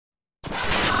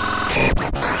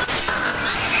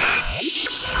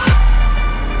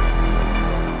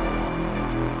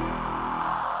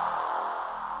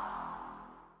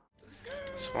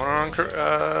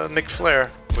McFlare,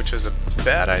 which is a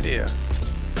bad idea.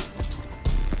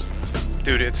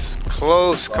 Dude, it's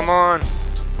close. Come on.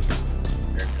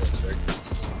 Very close, very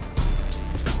close.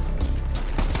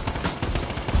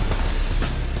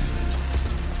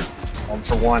 One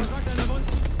for one.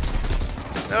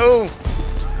 No.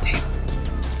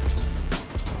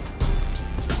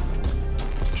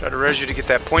 Try to res you to get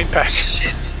that point back.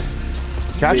 Shit.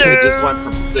 Gotcha. We just went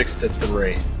from 6 to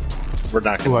 3. We're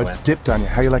not Ooh, gonna I win. dipped on you.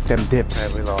 How you like them dips?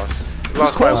 Yeah, we lost. We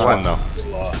lost by Close one. though. We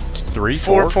lost. 3,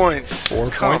 4 4 points. 4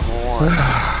 Come points?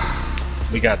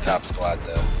 on. We got top squad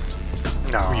though.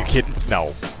 No. Are you kidding?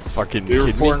 No. Fucking We were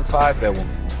kidding 4 me? and 5 that one.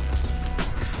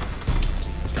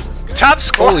 Top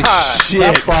squad. Holy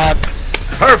shit!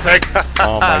 Perfect.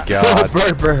 Oh my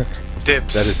god. Burr.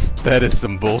 Dips. That is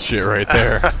some bullshit right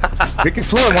there. Ricky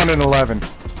Floyd 1 and 11.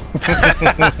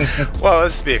 Well,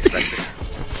 this is to be expected.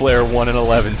 Flare 1 and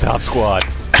 11 top squad.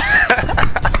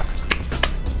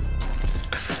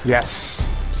 Yes.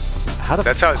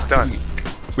 That's how it's done.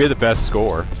 We had the best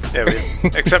score. Yeah,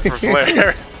 except for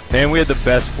Flare. And we had the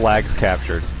best flags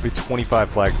captured. We had 25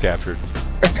 flags captured.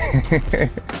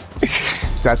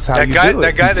 That's how That you guy, do it.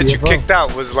 that guy that you TFO. kicked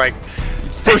out was like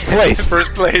First place.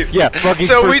 first place. Yeah, fucking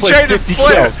So first we place, traded 50 Flare.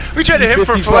 kills. We traded him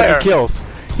for 50 Flare. fucking kills.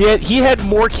 He had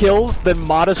more kills than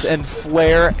Modest and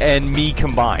Flare and me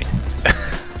combined.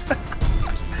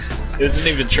 It isn't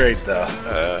even trades though.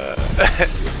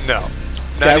 No.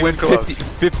 Not Guy even went close.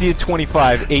 50 to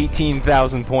 25,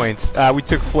 18,000 points. We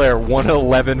took Flare 1 to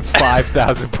 11,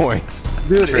 5,000 points.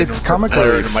 Dude, Trading it's for comic Flare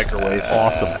in relief. a microwave.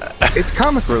 Awesome. It's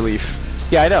comic relief.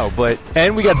 Yeah, I know,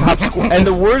 and we got top squad. And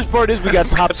the worst part is we got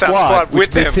top Top squad, squad which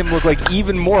with makes him. him look like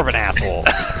even more of an asshole.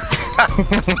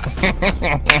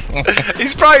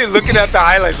 He's probably looking at the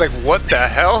highlights like, what the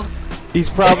hell? He's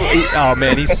probably, oh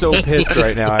man, he's so pissed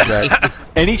right now, I bet.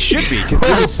 And he should be,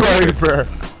 because Burr.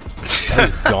 that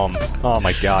was dumb. Oh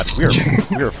my god, we are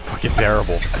fucking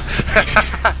terrible.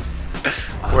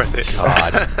 Worth it.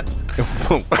 God.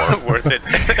 Worth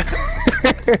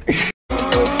it.